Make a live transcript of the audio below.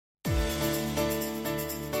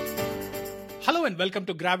Hello and welcome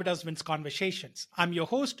to Gravitas Wins Conversations. I'm your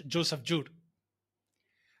host, Joseph Jude.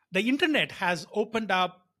 The internet has opened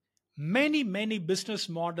up many business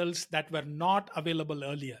models that were not available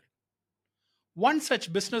earlier. One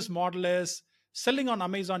such business model is selling on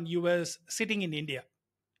Amazon US sitting in India.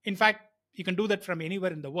 In fact, you can do that from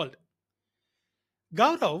anywhere in the world.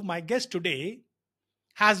 Gaurav, my guest today,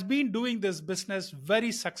 has been doing this business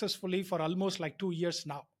very successfully for almost like 2 years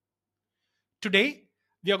now. Today,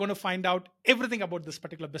 we are going to find out everything about this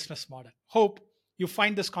particular business model. Hope you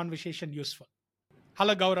find this conversation useful.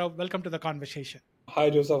 Hello, Gaurav. Welcome to the conversation.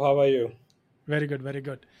 Hi Joseph, how are you? Very good, very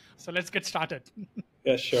good. So let's get started.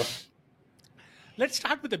 Yeah, sure. Let's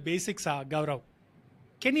start with the basics, Gaurav.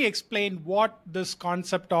 Can you explain what this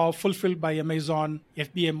concept of fulfilled by Amazon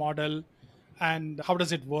FBA model and how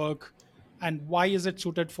does it work and why is it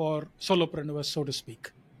suited for solopreneurs, so to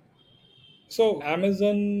speak? So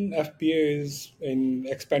Amazon FBA is in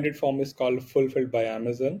expanded form is called Fulfilled by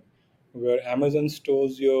Amazon, where Amazon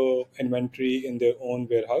stores your inventory in their own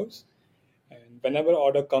warehouse, and whenever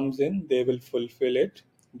order comes in, they will fulfill it.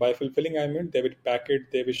 By fulfilling, I mean they will pack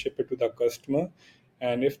it, they will ship it to the customer,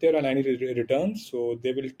 and if there are any returns, so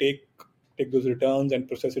they will take those returns and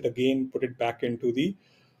process it again, put it back into the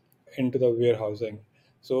warehousing.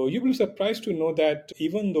 So you will be surprised to know that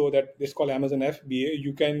even though that is called Amazon FBA,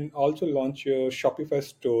 you can also launch your Shopify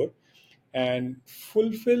store and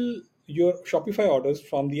fulfill your Shopify orders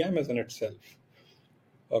from the Amazon itself.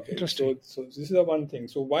 Okay, Interesting. so this is the one thing.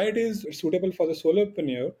 So why it is suitable for the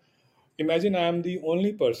solopreneur? Imagine I am the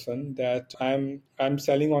only person that I'm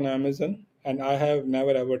selling on Amazon and I have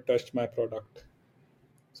never ever touched my product.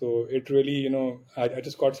 So it really, I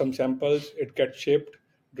just got some samples. It gets shipped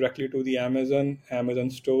directly to the Amazon. Amazon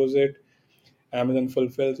stores it. Amazon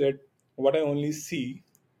fulfills it. What I only see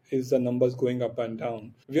is the numbers going up and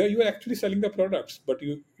down. Where you are actually selling the products, but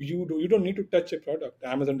you don't need to touch a product.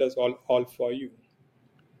 Amazon does all for you.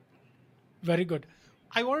 Very good.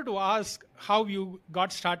 I wanted to ask how you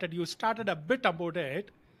got started. You started a bit about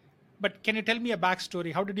it, but can you tell me a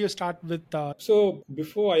backstory? How did you start with? So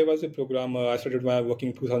before I was a programmer, I started my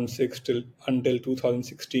working 2006 till until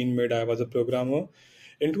 2016 mid. I was a programmer.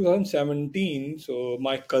 In 2017, so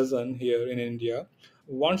my cousin here in India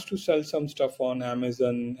wants to sell some stuff on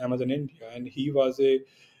Amazon India, and he was a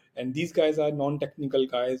and these guys are non-technical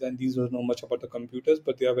guys, and these don't know much about the computers,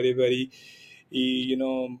 but they are very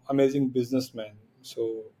amazing businessmen.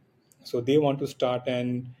 So they want to start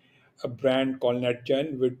a brand called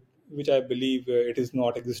NetGen, which I believe it is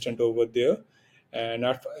not existent over there.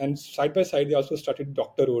 And side by side, they also started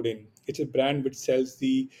Dr. Odin. It's a brand which sells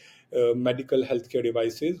the medical healthcare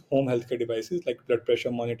devices, home healthcare devices like blood pressure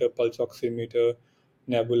monitor, pulse oximeter,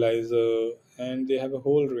 nebulizer, and they have a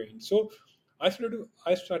whole range. So I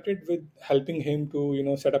started with helping him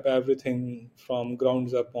to set up everything from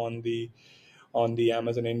grounds up on the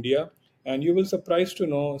Amazon India. And you will surprised to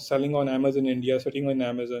know selling on Amazon India, sitting on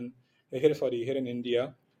Amazon here in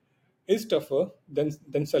India is tougher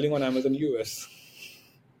than selling on Amazon US.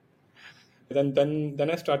 Then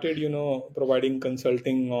I started providing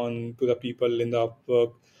consulting on to the people in the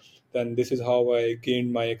Upwork. Then this is how I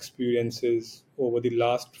gained my experiences over the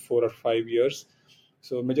last 4 or 5 years.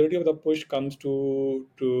 So majority of the push comes to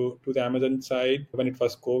the Amazon side when it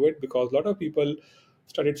was COVID, because a lot of people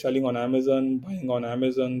started selling on Amazon, buying on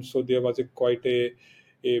Amazon. So there was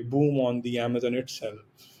a boom on the Amazon itself.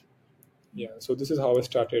 Yeah, so this is how I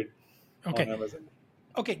started on Okay, Amazon.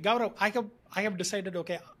 okay, Gaurav. I have decided.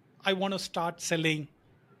 Okay, I want to start selling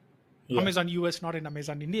Yeah. Amazon US, not in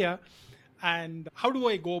Amazon India. And how do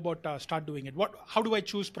I go about start doing it? What? How do I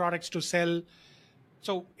choose products to sell?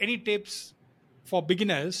 So, any tips for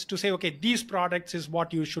beginners to say, okay, these products is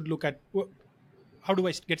what you should look at? How do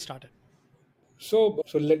I get started? So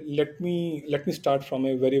let me start from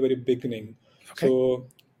a very beginning. Okay.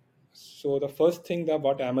 So the first thing that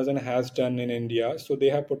what Amazon has done in India, so they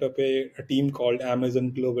have put up a team called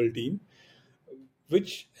Amazon Global Team,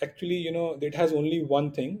 which actually it has only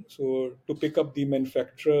one thing, so to pick up the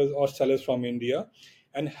manufacturers or sellers from India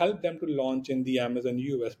and help them to launch in the Amazon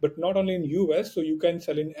US, but not only in US, so you can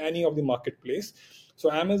sell in any of the marketplace.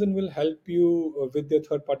 So Amazon will help you with their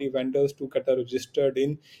third party vendors to get registered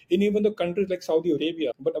in even the countries like Saudi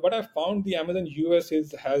Arabia. But what I found, the Amazon US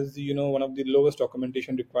is has one of the lowest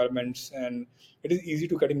documentation requirements, and it is easy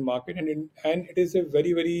to get in market, and it is a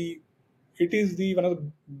very it is the one of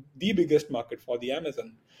the biggest market for the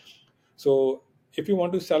Amazon. So if you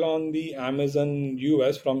want to sell on the Amazon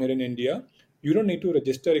US from here in India, you don't need to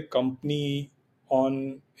register a company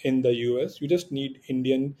on in the US. You just need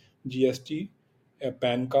Indian GST, a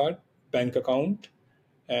PAN card, bank account,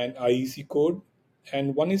 and IEC code.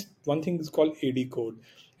 and one thing is called AD code.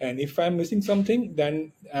 And if I'm missing something,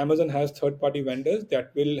 then Amazon has third party vendors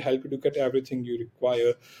that will help you to get everything you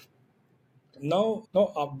require. Now,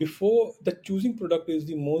 before the choosing product is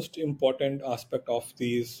the most important aspect of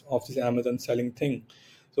this Amazon selling thing.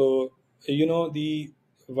 So the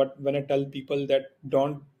what when I tell people that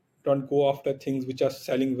don't go after things which are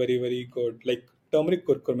selling very very good, like turmeric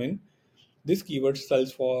curcumin. This keyword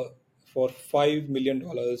sells for $5 million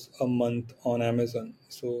a month on Amazon.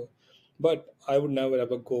 So, but I would never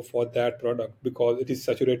ever go for that product because it is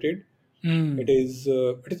saturated. Mm, It is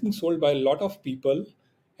being sold by a lot of people,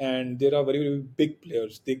 and there are very very big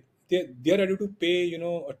players. They are ready to pay a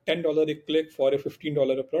 $10 a click for a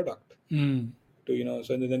 $15 a product. mm, To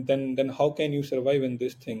so then how can you survive in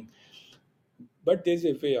this thing? But there's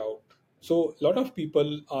a way out. So a lot of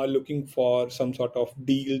people are looking for some sort of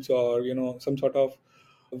deals or some sort of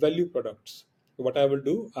value products. What I will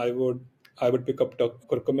do, I would pick up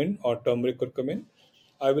curcumin or turmeric curcumin.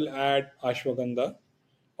 I will add ashwagandha,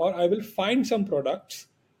 or I will find some products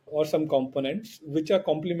or some components which are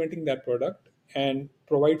complementing that product and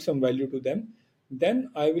provide some value to them.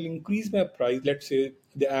 Then I will increase my price. Let's say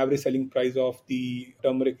the average selling price of the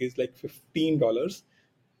turmeric is like $15.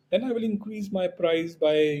 Then I will increase my price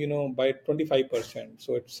by by 25%.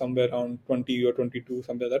 So it's somewhere around 20 or 22,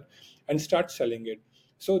 something like that, and start selling it.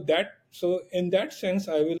 So in that sense,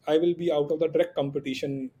 I will be out of the direct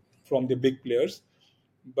competition from the big players.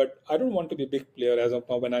 But I don't want to be a big player as of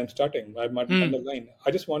now when I'm starting. I'm on the mm. line.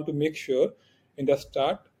 I just want to make sure in the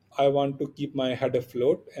start I want to keep my head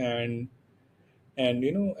afloat and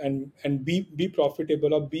be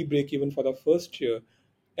profitable or be break even for the first year.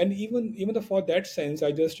 And for that sense,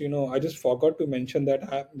 I just forgot to mention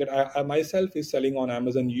that I myself is selling on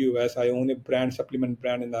Amazon US. I own a brand supplement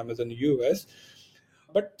brand in Amazon US.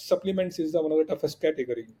 But supplements is the one of the toughest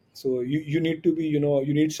category. So you need to be, you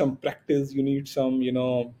need some practice, you need some,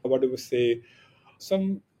 what do we say,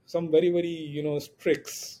 some very very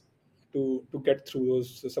tricks to get through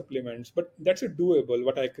those supplements. But that's a doable,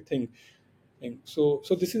 what I could think. So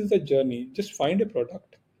this is the journey. Just find a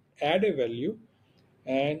product, add a value,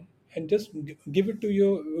 and just give it to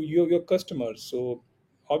your customers. So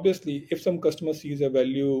obviously, if some customer sees a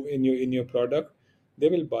value in your product, they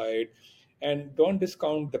will buy it. And don't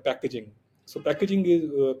discount the packaging. So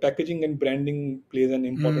packaging and branding plays an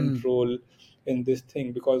important Mm. role in this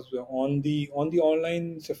thing, because on the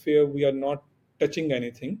online sphere we are not touching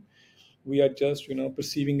anything. We are just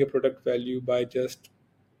perceiving a product value by just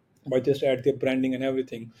add their branding and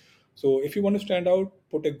everything. So if you want to stand out,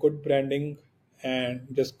 put a good branding and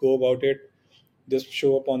just go about it. Just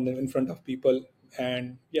show up on the in front of people,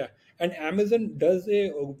 and yeah. And Amazon does a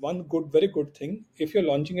one good, very good thing. If you're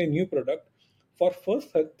launching a new product, for first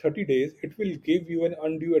 30 days, it will give you an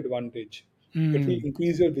undue advantage. It will Mm.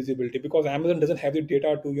 increase your visibility because Amazon doesn't have the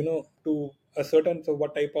data to a certain, so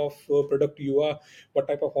what type of product you are, what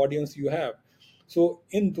type of audience you have. So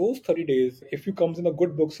in those 30 days, if you comes in the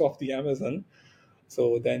good books of the Amazon,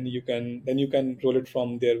 so then you can roll it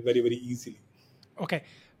from there very very easily. Okay,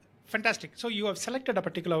 fantastic. So you have selected a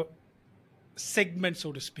particular segment,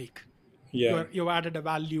 so to speak. Yeah. You've added a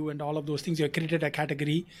value and all of those things. You've created a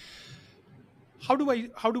category. How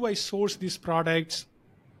do I source these products?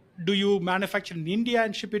 Do you manufacture in India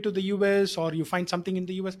and ship it to the US, or you find something in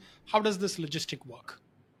the US? How does this logistic work?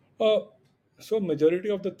 Uh, so majority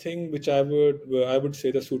of the thing which I would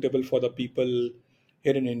say the suitable for the people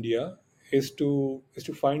here in India is to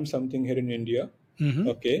find something here in India, Hmm.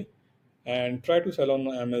 okay, and try to sell on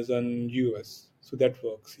Amazon US. So that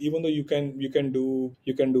works. Even though you can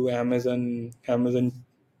do Amazon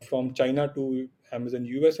from China to Amazon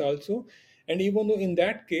US also. And even though in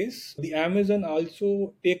that case, the Amazon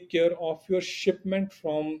also take care of your shipment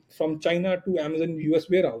from China to Amazon US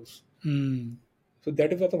warehouse. Mm. So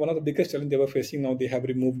that is also one of the biggest challenge they were facing. Now they have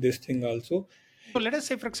removed this thing also. So let us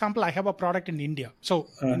say, for example, I have a product in India. So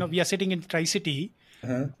Uh, we are sitting in Tri City.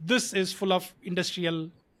 uh This is full of industrial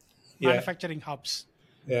Yeah, manufacturing hubs,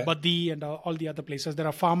 yeah, Badi and all the other places. There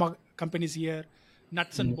are pharma companies here,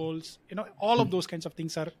 nuts and mm, bolts. All of those kinds of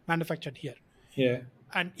things are manufactured here. yeah.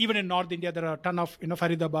 And even in North India, there are a ton of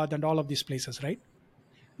Faridabad and all of these places, right?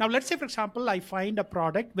 Now, let's say, for example, I find a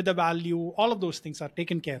product with a value. All of those things are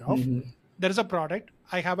taken care of. Mm-hmm. There is a product.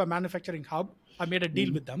 I have a manufacturing hub. I made a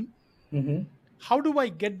deal with them. Mm-hmm. How do I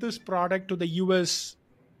get this product to the US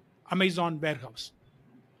Amazon warehouse?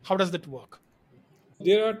 How does that work?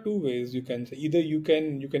 There are two ways you can say. Either you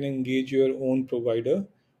can engage your own provider,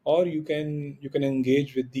 or you can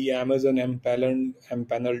engage with the Amazon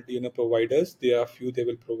empaneled providers. There are few they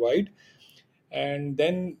will provide, and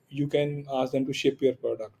then you can ask them to ship your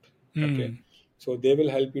product. Okay. Hmm. So they will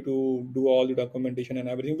help you to do all the documentation and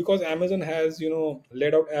everything, because Amazon has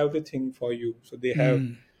laid out everything for you. So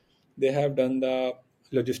Mm. they have done the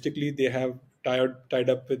logistically, they have tied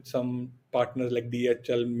up with some partners like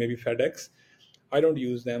DHL, maybe FedEx. I don't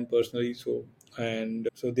use them personally. So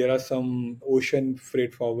there are some ocean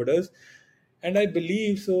freight forwarders, and I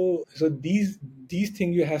believe so these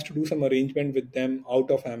things you have to do some arrangement with them out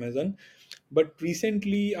of Amazon. But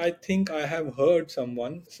recently I think I have heard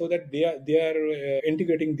someone so that they are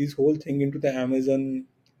integrating this whole thing into the Amazon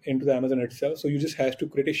itself. So you just have to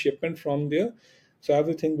create a shipment from there, so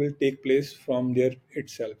everything will take place from there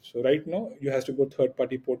itself. So right now you have to go third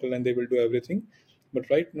party portal and they will do everything, but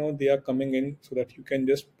right now they are coming in so that you can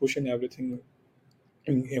just push in everything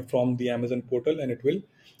from the Amazon portal, and it will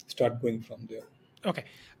start going from there. Okay.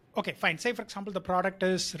 Okay, fine. Say, for example, the product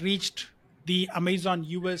has reached the Amazon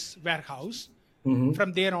US warehouse. Mm-hmm.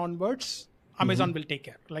 From there onwards, Amazon Mm-hmm. will take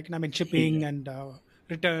care, like, I mean, shipping Yeah. and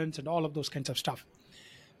returns and all of those kinds of stuff.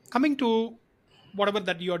 Coming to whatever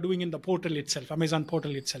that you are doing in the portal itself, Amazon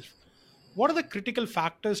portal itself, what are the critical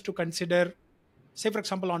factors to consider, say, for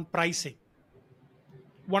example, on pricing?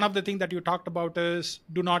 One of the things that you talked about is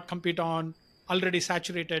do not compete on already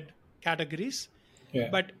saturated categories. Yeah.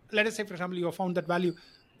 But let us say, for example, you have found that value.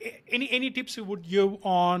 Any tips you would give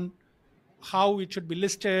on how it should be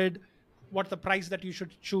listed, what's the price that you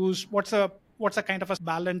should choose, what's a kind of a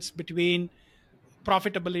balance between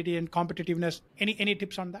profitability and competitiveness? Any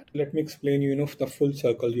tips on that? Let me explain you, the full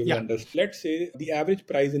circle you will Yeah. understand. Let's say the average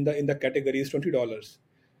price in the category is $20.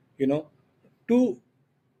 You know, to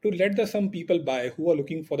to let the some people buy who are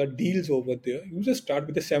looking for the deals over there, you just start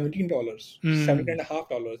with the $17, Hmm.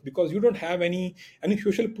 $17.50, because you don't have any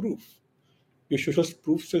social proof. Your social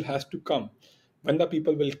proof still has to come. When the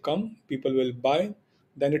people will come, people will buy,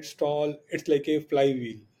 then it's like a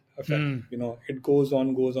flywheel effect. Hmm. It goes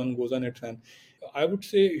on, goes on, goes on. I would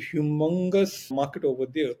say humongous market over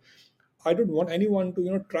there. I don't want anyone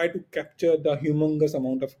to try to capture the humongous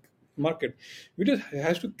amount of market. We just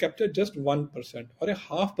has to capture just 1% or a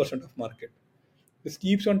half percent of market. This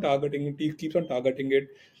keeps on targeting it, keeps on targeting it,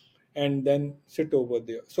 and then sit over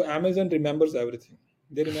there. So Amazon remembers everything.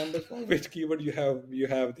 They remember for which keyword you have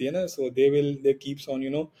so they keeps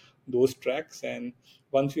on those tracks. And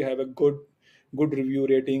once you have a good review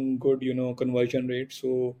rating, good conversion rate,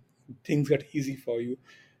 so things get easy for you.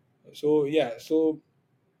 So yeah, so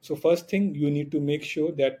first thing, you need to make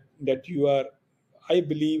sure that you are, I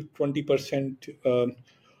believe, 20%,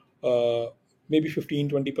 uh, maybe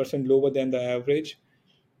 15-20% lower than the average.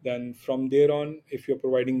 Then from there on, if you're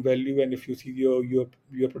providing value and if you see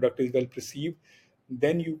your product is well perceived,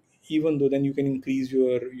 then you can increase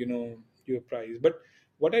your price. But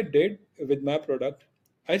what I did with my product,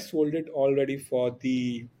 I sold it already for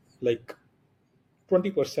the, like,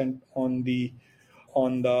 20% on the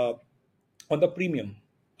premium.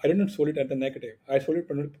 I didn't sold it at the negative. I sold it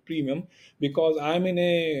on the premium because I'm in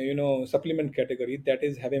a supplement category that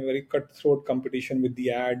is having very cutthroat competition with the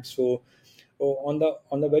ads. So on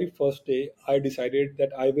the very first day, I decided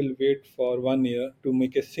that I will wait for 1 year to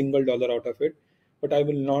make a single dollar out of it, but I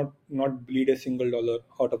will not bleed a single dollar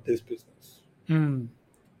out of this business. Hmm.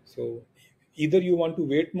 So either you want to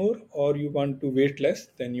wait more or you want to wait less,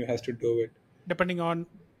 then you have to do it. Depending on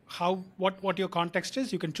how what your context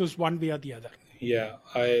is, you can choose one way or the other. Yeah,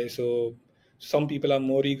 so some people are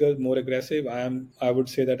more eager, more aggressive. I would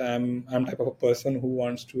say that I'm type of a person who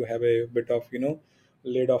wants to have a bit of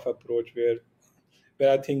laid off approach, where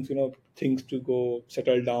I think things to go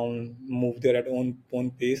settle down, move there at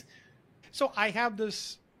own pace. So I have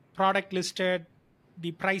this product listed,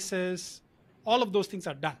 the prices, all of those things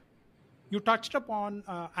are done. You touched upon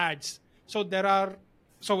ads. So there are,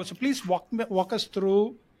 so please walk us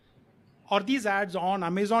through. Are these ads on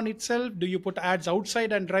Amazon itself? Do you put ads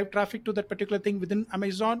outside and drive traffic to that particular thing within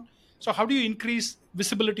Amazon? So how do you increase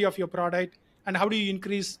visibility of your product, and how do you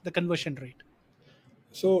increase the conversion rate?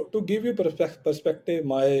 So to give you perspective,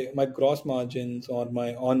 my gross margins on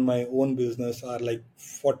my own business are like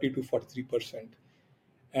 40 to 43%,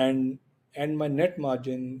 and my net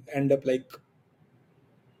margin end up like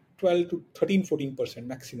 12 to 13, 14%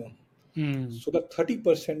 maximum. Hmm. So the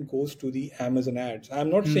 30% goes to the Amazon ads. I'm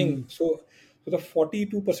not saying Hmm. so. So the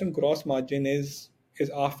 42% gross margin is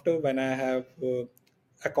after when I have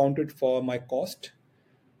accounted for Hmm. my cost,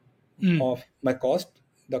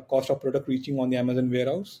 the cost of product reaching on the Amazon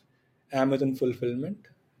warehouse, Amazon fulfillment,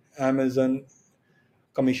 Amazon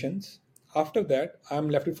commissions. After that, I'm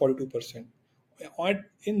left with 42%.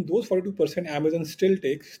 In those 42%, Amazon still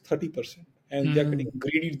takes 30%, and they're Hmm. getting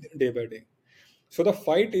greedy day by day. So the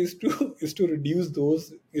fight is to is to reduce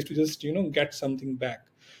those, is to just get something back.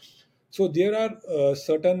 So there are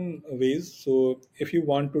certain ways. So if you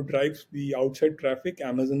want to drive the outside traffic,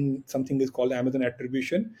 Amazon, something is called Amazon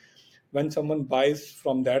attribution. When someone buys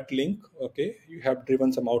from that link, okay, you have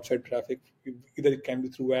driven some outside traffic. Either it can be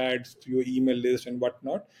through ads, through your email list and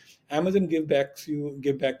whatnot. Amazon give back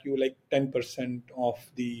you like 10% of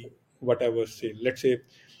the whatever sale. Let's say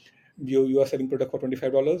you are selling product for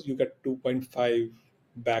 $25, you get 2.5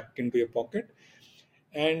 back into your pocket.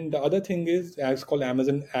 And the other thing is, it's called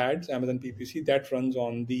Amazon Ads, Amazon PPC, that runs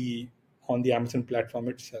on the Amazon platform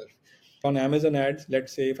itself. On Amazon Ads,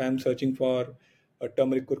 let's say if I'm searching for a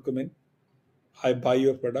turmeric curcumin, I buy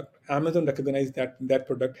your product. Amazon recognizes that that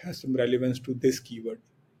product has some relevance to this keyword.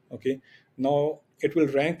 Okay, now it will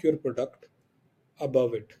rank your product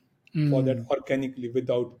above it for that Mm. organically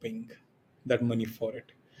without paying that money for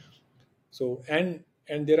it. So and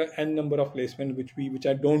there are n number of placements which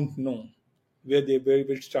I don't know where they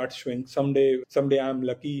will start showing. Someday I'm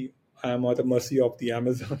lucky. I am at the mercy of the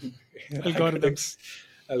Amazon. I got a, Algorithms.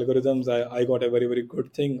 algorithms. I got a very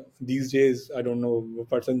good thing these days. I don't know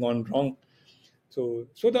what's gone wrong. So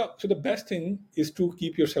the best thing is to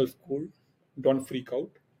keep yourself cool. Don't freak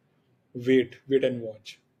out. Wait and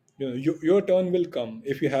watch. Your turn will come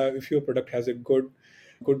if your product has a good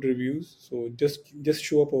reviews. So just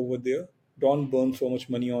show up over there. Don't burn so much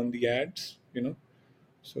money on the ads.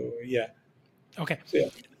 So yeah. Okay, So yeah.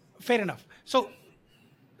 fair enough. So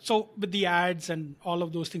with the ads and all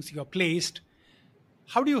of those things you have placed,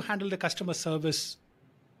 how do you handle the customer service,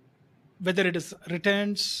 whether it is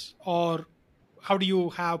returns, or how do you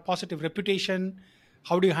have positive reputation?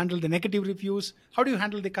 How do you handle the negative reviews? How do you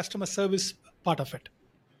handle the customer service part of it?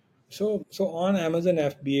 So on Amazon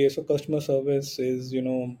FBA, so customer service is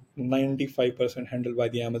 95% handled by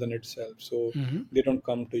the Amazon itself. So Hmm. they don't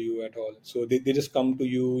come to you at all. So they just come to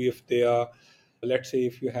you if they are, let's say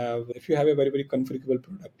if you have a very configurable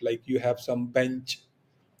product, like you have some bench,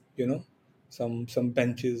 you know, some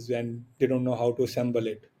benches and they don't know how to assemble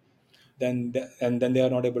it. And then they are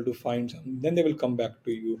not able to find some. Then they will come back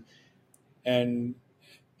to you. And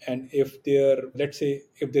and if there, let's say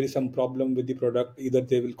if there is some problem with the product, either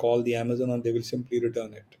they will call the Amazon or they will simply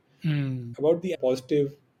return it. Mm. About the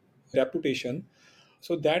positive reputation,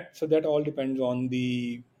 so that all depends on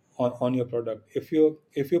your product. If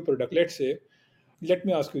your product, let's say, let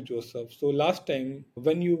me ask you, Joseph, so last time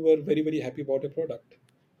when you were very happy about a product,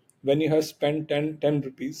 when you have spent 10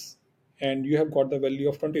 rupees and you have got the value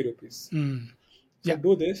of 20 rupees. Mm. So Yeah.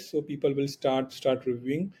 do this so people will start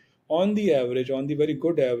reviewing. On the average, on the very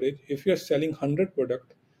good average, if you are selling 100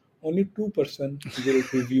 product, only 2% will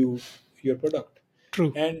review your product.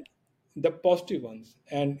 True. And the positive ones.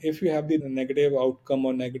 And if you have the negative outcome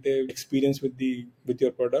or negative experience with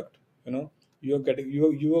your product, you're getting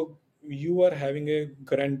you are having a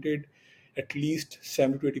guaranteed at least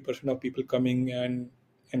 70 to 80% of people coming and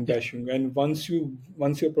Yeah. bashing. And once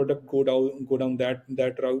your product go down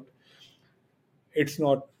that route, it's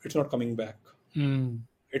not coming back. Mm.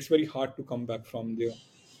 It's very hard to come back from there.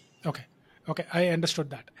 Okay. Okay, I understood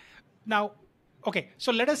that. Now, okay,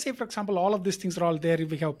 so let us say, for example, all of these things are all there.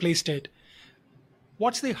 We have placed it.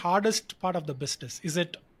 What's the hardest part of the business? Is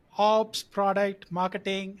it ops, product,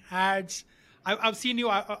 marketing, ads? I've seen you.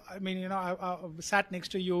 I mean, I've sat next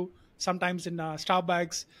to you sometimes in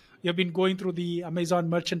Starbucks. You've been going through the Amazon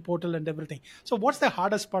merchant portal and everything. So, what's the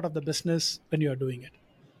hardest part of the business when you are doing it?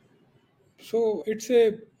 So it's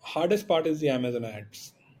a hardest part is the Amazon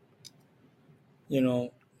ads. you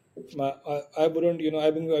know I wouldn't,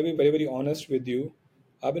 I've been very honest with you.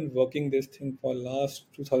 I've been working this thing for last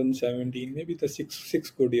 2017, maybe the six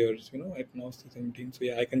good years. At now it's 17, so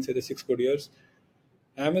yeah, I can say the 6 good years.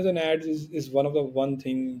 Amazon ads is one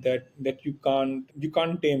thing that you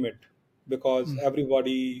can't tame it, because Mm.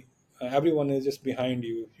 everyone is just behind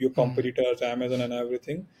you, your Mm. competitors, Amazon and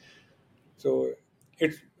everything. So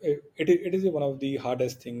it is one of the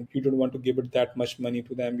hardest thing. You don't want to give it that much money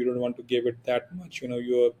to them. You don't want to give it that much,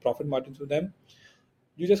 your profit margin to them.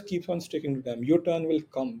 You just keep on sticking to them. Your turn will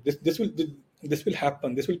come. This will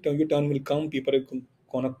happen. Your turn will come. People are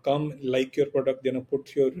gonna come, like your product. They're gonna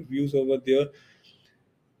put your reviews over there,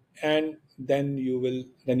 and then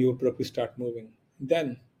your product will start moving.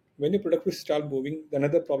 Then when your product will start moving,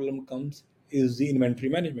 another problem comes is the inventory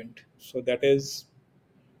management. So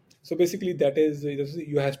basically, that is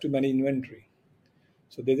you have to manage inventory.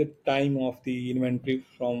 So there's a time of the inventory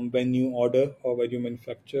from when you order or when you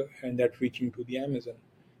manufacture and that reaching to the Amazon.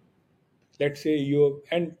 Let's say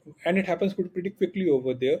and it happens pretty quickly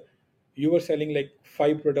over there. You were selling like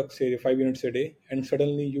 5 products, say 5 units a day, and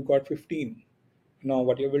suddenly you got 15. Now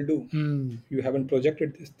what you will do? Mm. You haven't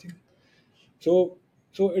projected this thing. So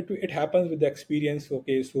So it happens with the experience.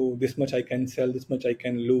 Okay, so this much I can sell, this much I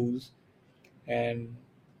can lose, and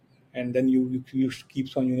then you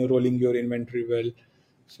keeps on rolling your inventory well.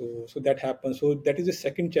 So that happens. So that is the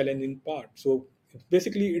second challenging part. So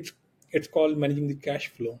basically it's called managing the cash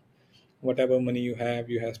flow. Whatever money you have,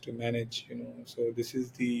 you have to manage. So this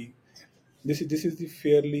is the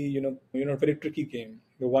fairly very tricky game.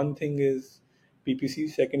 The one thing is PPC,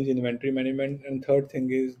 second is inventory management, and third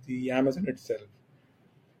thing is the Amazon itself.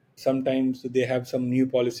 Sometimes they have some new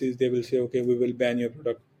policies. They will say, okay, we will ban your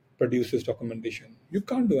product, produce this documentation. You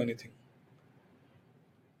can't do anything.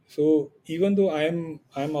 So even though I'm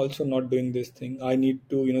also not doing this thing, I need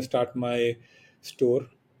to start my store.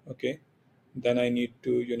 Okay, then I need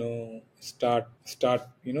to start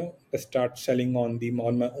selling on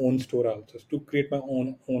my own store also, to create my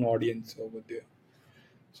own audience over there.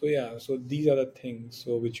 So yeah, so these are the things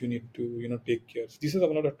so which you need to take care. This is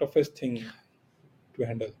one of the toughest thing to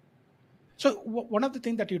handle. So one of the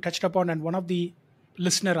things that you touched upon, and one of the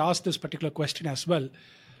listener asked this particular question as well: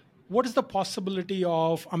 what is the possibility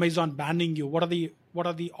of Amazon banning you? What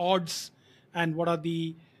are the odds, and what are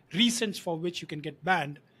the reasons for which you can get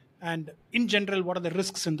banned? And in general, what are the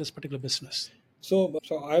risks in this particular business? So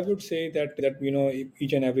I would say that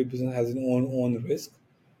each and every business has its own risk.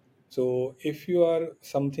 So if you are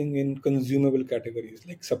something in consumable categories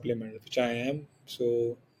like supplements, which I am,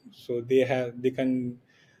 so they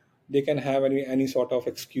can have any sort of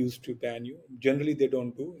excuse to ban you. Generally, they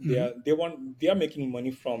don't do. Mhm. They are making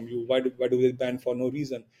money from you. Why do they ban for no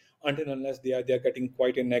reason? Until unless they are getting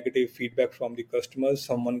quite a negative feedback from the customers.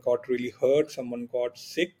 Someone got really hurt. Someone got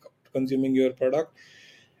sick consuming your product,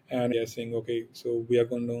 and they are saying, okay, so we are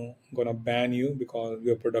gonna ban you because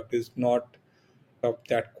your product is not of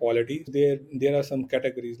that quality. There are some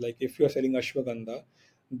categories, like if you are selling ashwagandha,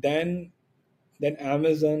 then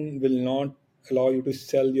Amazon will not allow you to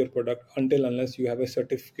sell your product until unless you have a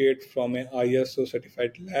certificate from an ISO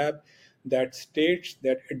certified lab that states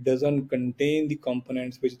that it doesn't contain the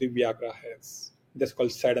components which the Viagra has. That's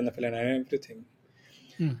called sildenafil and everything.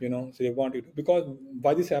 Mm. So they want you to, because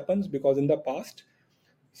why this happens, because in the past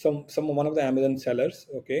some one of the Amazon sellers,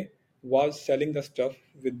 okay, was selling the stuff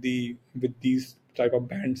with these type of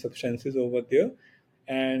banned substances over there.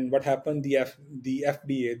 And what happened, the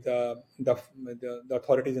FBA, the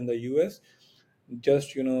authorities in the US,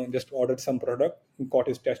 just ordered some product, got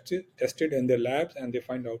it tested in their labs, and they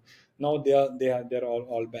find out now they're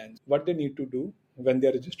all banned. What they need to do when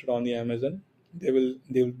they're registered on the Amazon, they will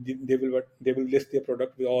list their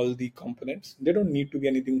product with all the components. They don't need to be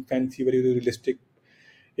anything fancy, very realistic,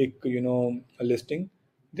 a listing.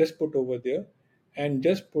 Just put over there, and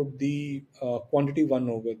just put the quantity one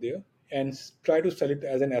over there, and try to sell it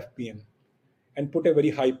as an FPM, and put a very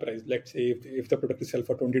high price. Let's say if the product is sell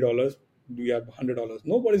for $20, do you have $100?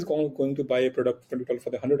 Nobody's going to buy a product $20 for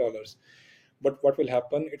the $100. But what will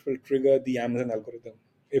happen, it will trigger the Amazon algorithm.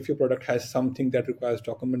 If your product has something that requires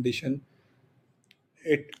documentation,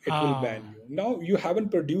 it will ban Ah. you. Now you haven't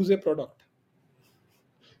produced a product,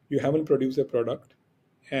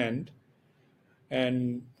 and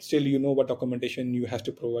still what documentation you have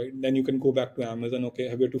to provide. Then you can go back to Amazon. Okay,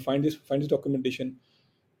 have you to find this documentation.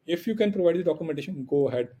 If you can provide the documentation, go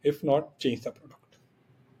ahead. If not, change the product.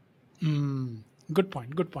 Mm. Good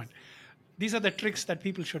point. Good point. These are the tricks that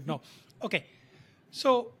people should know. Okay.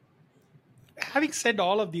 So, having said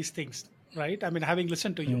all of these things, right? I mean, having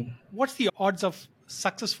listened to you, Mm. what's the odds of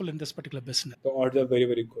successful in this particular business? The odds are very,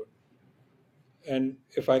 very good. And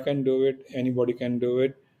if I can do it, anybody can do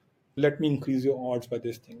it. Let me increase your odds by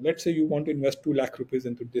this thing. Let's say you want to invest 2 lakh rupees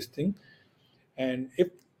into this thing, and if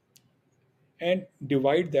and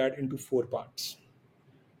divide that into 4 parts.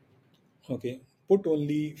 Okay, put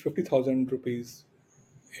only 50,000 rupees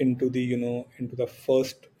into the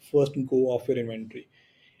first go of your inventory,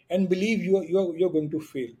 and believe you're going to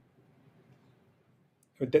fail.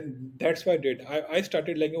 That's what I did. I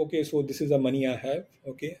started like, okay, so this is the money I have.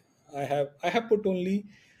 Okay, I have put only,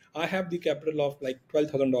 I have the capital of like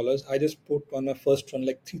 $12,000. I just put on the first one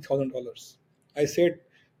like $3,000. I said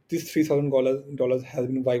this $3,000 has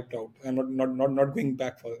been wiped out. I'm not going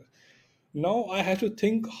back for it. Now I have to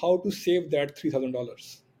think how to save that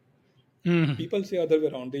 $3,000. Mhm. People say other way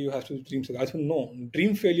around, that you have to dream failure. I said no,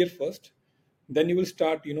 dream failure first, then you will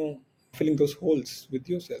start filling those holes with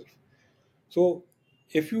yourself. So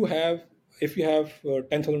if you have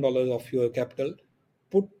 $10,000 of your capital,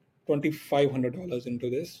 put $2,500 into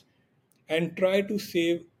this, and try to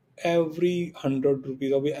save every 100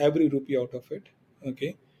 rupees or every rupee out of it.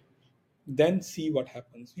 Okay, then see what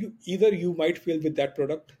happens. You might fail with that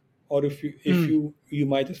product, or if you Mm. you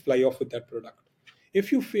might just fly off with that product.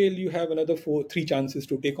 If you fail, you have another three chances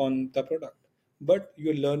to take on the product, but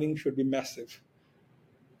your learning should be massive.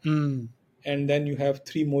 Mm. And then you have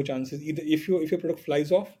three more chances. Either if your product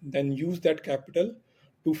flies off, then use that capital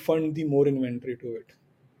to fund the more inventory to it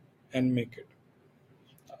and make it.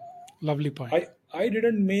 Lovely point. I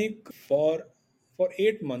didn't make for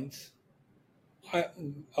 8 months. I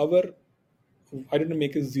our I didn't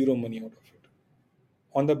make a zero money out of it.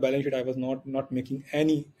 On the balance sheet, I was not making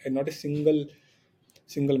any, not a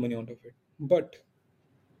single money out of it. But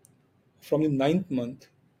from the ninth month,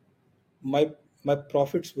 my my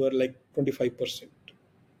profits were like 25%.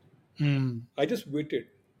 Mm. I just waited.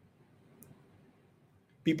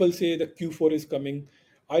 People say the Q4 is coming.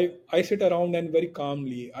 I sit around and very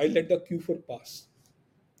calmly I let the Q4 pass.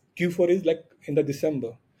 Q4 is like in the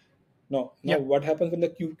December. Now Yeah. what happens when the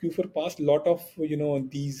Q4 pass? Lot of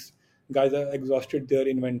these guys are exhausted their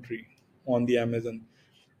inventory on the Amazon,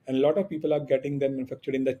 and a lot of people are getting them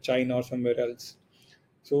manufactured in the China or somewhere else.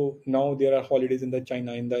 So now there are holidays in the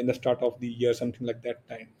China in the start of the year, something like that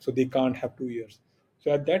time. So they can't have 2 years.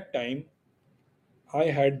 So at that time, I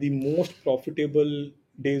had the most profitable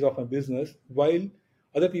days of my business, while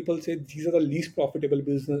other people say these are the least profitable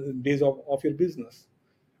business days of your business.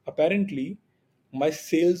 Apparently, my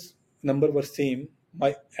sales number were same,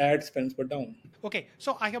 my ad spends were down. Okay.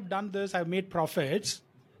 So I have done this. I've made profits.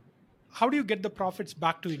 How do you get the profits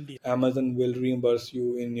back to India? Amazon will reimburse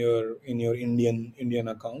you in your Indian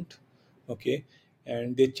account, okay,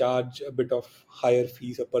 and they charge a bit of higher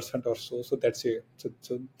fees, a percent or so. So that's it.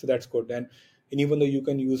 So that's good. And even though you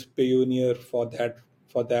can use Payoneer for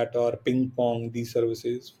that or Ping Pong, these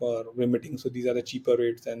services for remitting. So these are the cheaper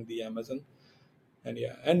rates than the Amazon. And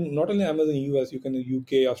yeah, and not only Amazon US, you can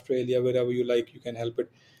UK, Australia, wherever you like, you can help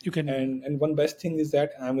it. You can. And one best thing is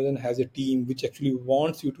that Amazon has a team which actually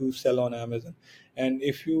wants you to sell on Amazon. And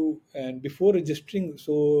if you and before registering,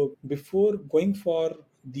 so before going for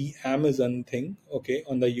the Amazon thing, okay,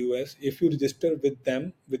 on the US, if you register with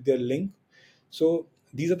them with their link, so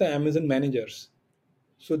these are the Amazon managers.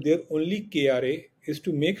 So their only KRA is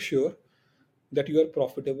to make sure that you are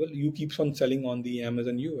profitable, you keeps on selling on the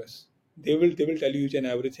Amazon US. They will tell you each and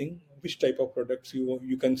everything, which type of products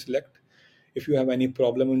you can select. If you have any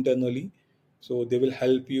problem internally, so they will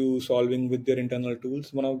help you solving with their internal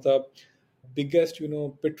tools. One of the biggest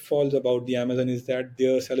pitfalls about the Amazon is that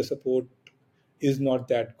their seller support is not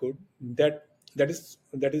that good. That is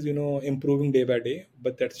improving day by day,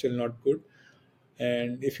 but that's still not good.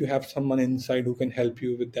 And if you have someone inside who can help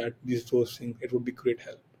you with that, those things, it would be great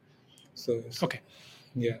help. So Okay.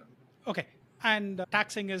 yeah. Okay. And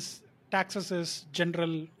taxes is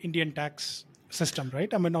general Indian tax system,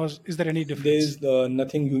 right? I mean, or is there any There difference? is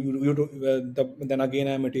nothing you do. Then again,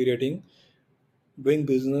 I'm iterating. Doing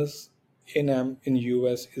business in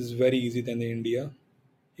US is very easy than in India.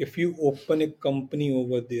 If you open a company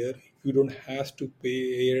over there, you don't have to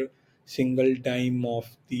pay a single dime of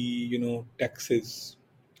the taxes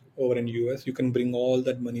over in US. You can bring all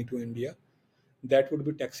that money to India. That would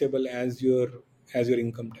be taxable as your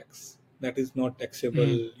income tax. That is not taxable,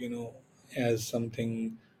 Mm. as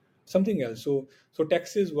something else. So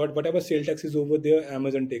taxes, whatever sale tax is over there,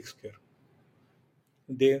 Amazon takes care.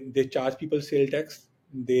 They charge people sale tax.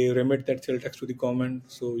 They remit that sale tax to the government,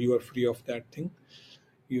 so you are free of that thing.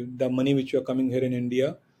 The money which you are coming here in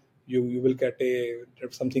India, you will get a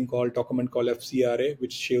something called document called FCRA,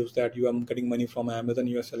 which shows that you are getting money from Amazon.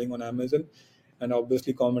 You are selling on Amazon, and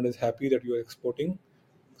obviously government is happy that you are exporting.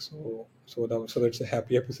 So that's a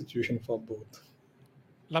happy situation for both.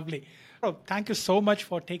 Lovely. Oh, thank you so much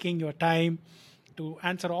for taking your time to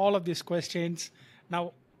answer all of these questions.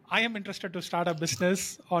 Now, I am interested to start a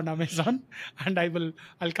business on Amazon, and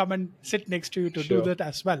I'll come and sit next to you to do Sure. that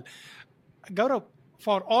as well. Gaurav,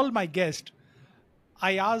 for all my guests,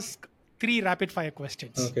 I ask three rapid fire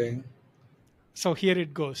questions. Okay. So here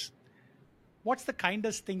it goes. What's the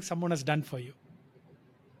kindest thing someone has done for you?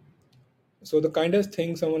 So the kindest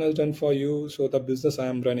thing someone has done for you. So the business I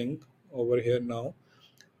am running over here now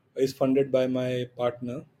is funded by my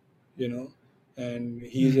partner, you know, and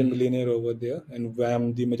he is a Hmm. millionaire over there, and I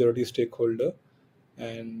am the majority stakeholder.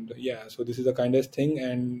 And yeah, so this is the kindest thing,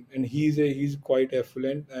 and he's quite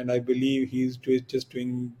affluent, and I believe just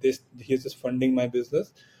doing this. He's just funding my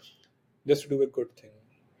business just to do a good thing.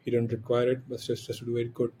 He don't require it, but just to do a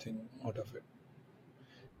good thing out of it.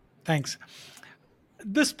 Thanks.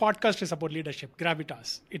 This podcast is about leadership,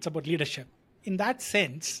 gravitas. It's about leadership. In that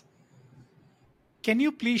sense, can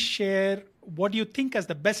you please share what you think as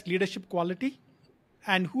the best leadership quality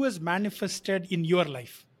and who has manifested in your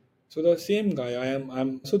life? So the same guy,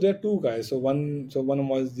 I'm so there are two guys. So one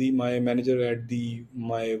was the my manager at the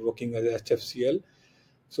my working as HFCL.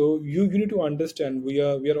 So you need to understand, we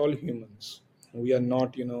are all humans. We are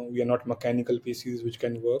not, we are not mechanical pieces which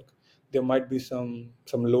can work. There might be some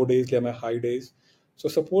low days, there might high days. So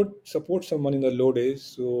support someone in the low days,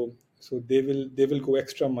 so they will go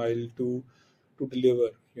extra mile to deliver,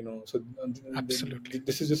 so Absolutely.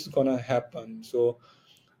 this is just gonna happen. So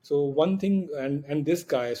one thing, and this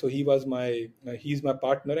guy, so he's my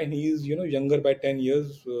partner, and he's younger by 10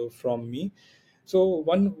 years from me. So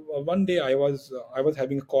one day I was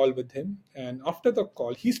having a call with him, and after the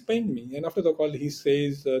call he's paying me, and after the call he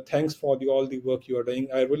says, thanks for all the work you are doing,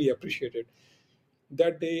 I really appreciate it.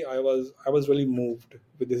 That day I was really moved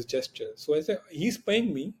with this gesture. So I said, he's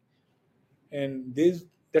paying me, and this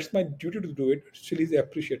that's my duty to do it. Still he's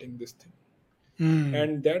appreciating this thing. Mm,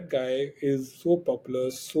 And that guy is so popular,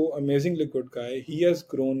 so amazingly good guy. He has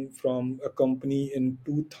grown from a company in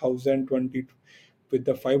 2020 with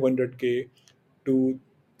the 500K to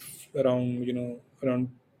around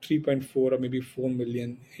 3.4 or maybe 4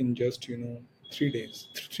 million in just 3 days,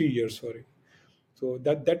 3 years, sorry. So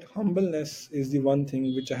that humbleness is the one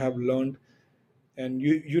thing which I have learned. And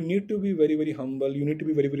you need to be very very humble, you need to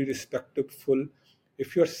be very very respectful.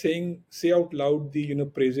 If you're say out loud the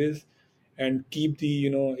praises, and keep the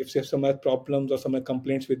if you have some other problems or some other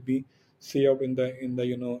complaints with me, say out in the in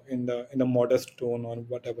the modest tone, or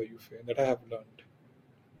whatever you feel. That I have learned.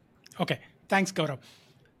 okay. Thanks, Gaurav.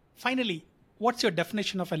 Finally, what's your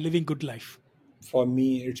definition of a living good life? For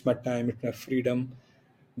me, it's my time, it's my freedom.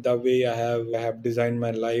 The way I have designed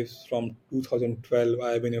my life from 2012,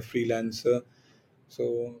 I have been a freelancer.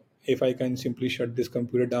 So if I can simply shut this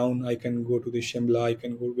computer down, I can go to the Shimla, I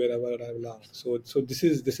can go wherever I belong. So this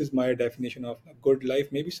is my definition of a good life.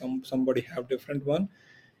 Maybe somebody have different one.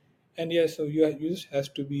 And yeah, so you just has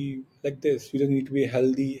to be like this. You just need to be a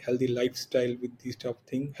healthy lifestyle with these type of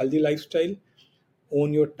thing. Healthy lifestyle,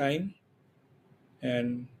 own your time,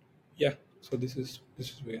 and yeah. So this is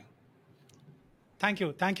where. Thank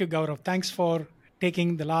you. Thank you, Gaurav. Thanks for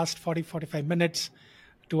taking the last 45 minutes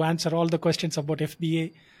to answer all the questions about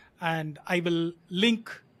FBA. And I will link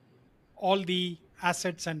all the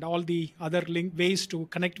assets and all the other link ways to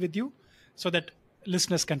connect with you so that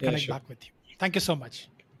listeners can Yeah, connect sure. back with you. Thank you so much.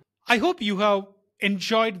 I hope you have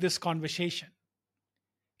enjoyed this conversation.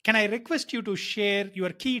 Can I request you to share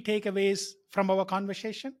your key takeaways from our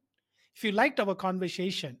conversation? If you liked our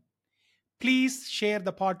conversation, please share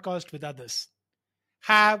the podcast with others.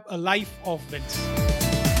 Have a life of wins.